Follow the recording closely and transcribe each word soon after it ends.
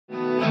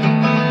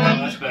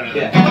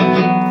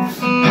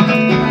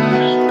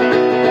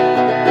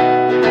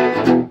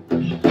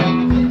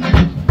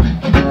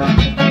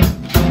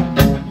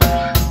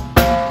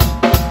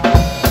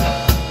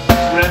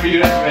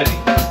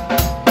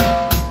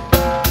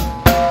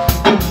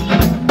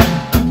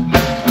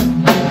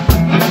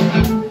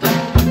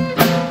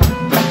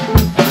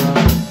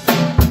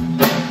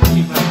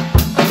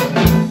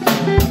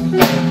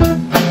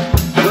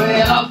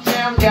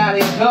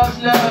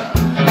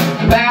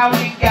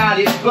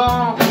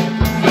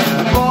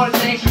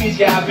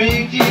got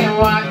big Jim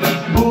White, he's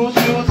a bull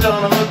shoe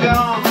son of a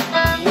gun.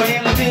 Well,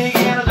 he's big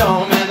in a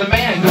dome and the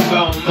man can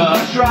come, but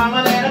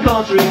stronger than a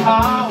country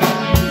house.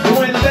 But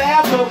when the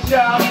bad folks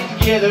all get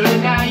together,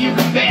 and now you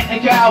can bet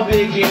the cow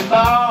big Jim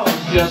falls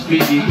just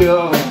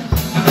because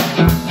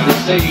they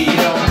say you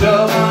don't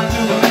go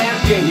unto a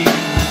man's gate,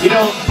 you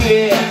don't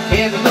spit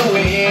into the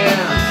wind,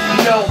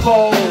 you don't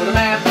fold a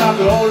man's off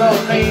the old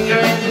old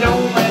ranger, and you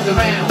don't mess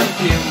around with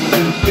Jim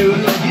to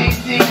the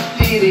dick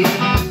city.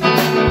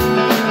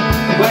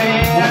 Well,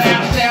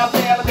 down South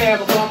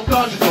Alabama from a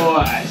country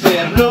boy,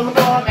 said I'm looking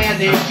for a man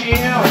named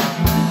Jim.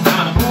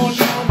 I'm a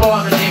bullshooting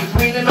boy, my name is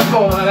Willie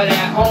McCoy, but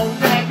at home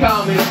they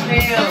call me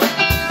Slim.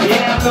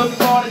 Yeah, I'm looking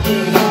for the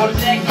king for the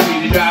second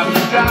city, driving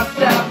the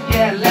drop-top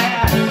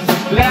Cadillac.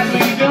 Last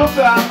week you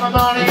found my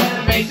money and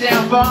it may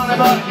sound funny,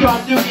 but I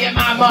come to get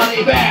my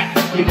money back.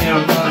 You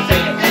never gonna say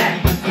it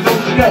back,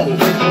 don't you know?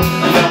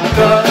 You don't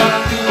cut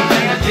on to a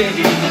man's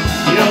city,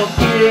 you don't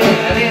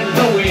spit into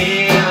the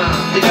wind,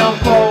 you don't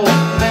fold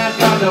the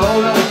mask on the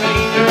old old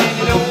ranger, and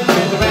you don't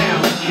mess around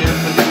with Jim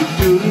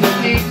to the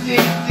big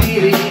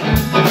city.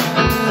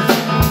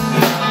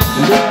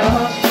 Well,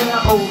 hustler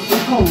over the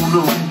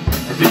polo,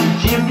 and big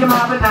Jim came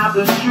up and out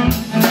the street.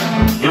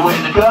 And when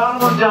the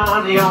gun was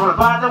done, the only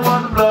part that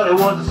was the blood, it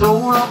was the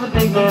soul of the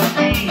big man's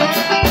feet.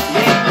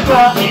 Yeah,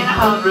 cut in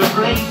 100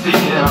 places,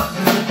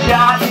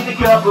 shot in a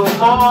couple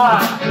more.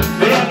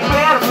 Then you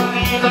better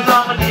believe that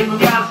something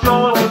different got a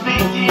story when big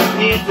Jim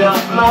hit the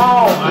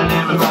floor. And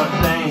everybody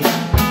sang,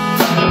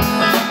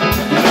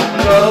 you don't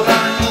go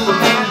down to a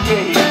man's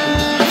gate,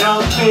 you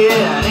don't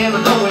spit into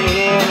the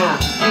wind,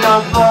 you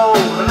don't fold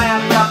the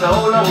mask off the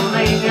old old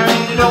ranger,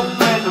 and you don't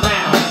mess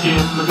around with Jim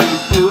to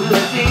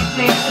the dick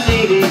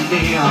city.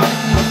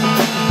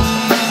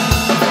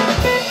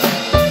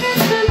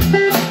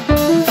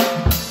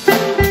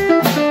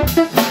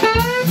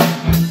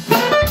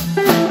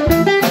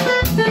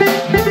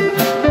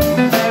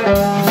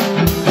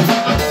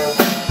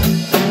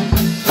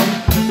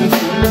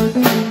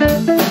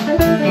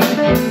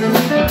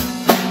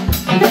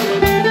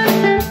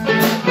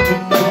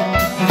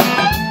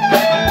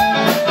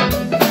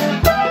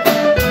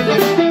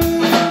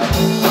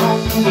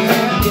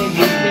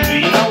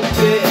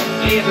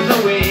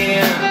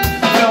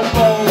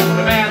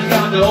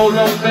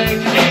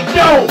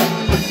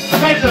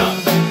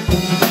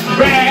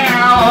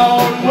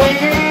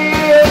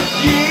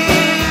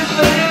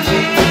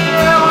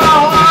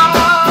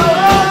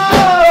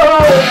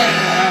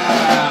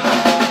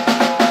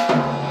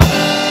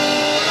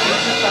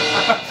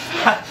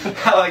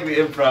 I like the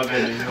improv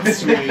ending. That's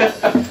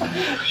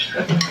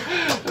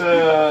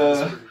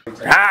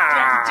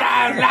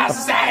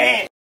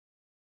sweet.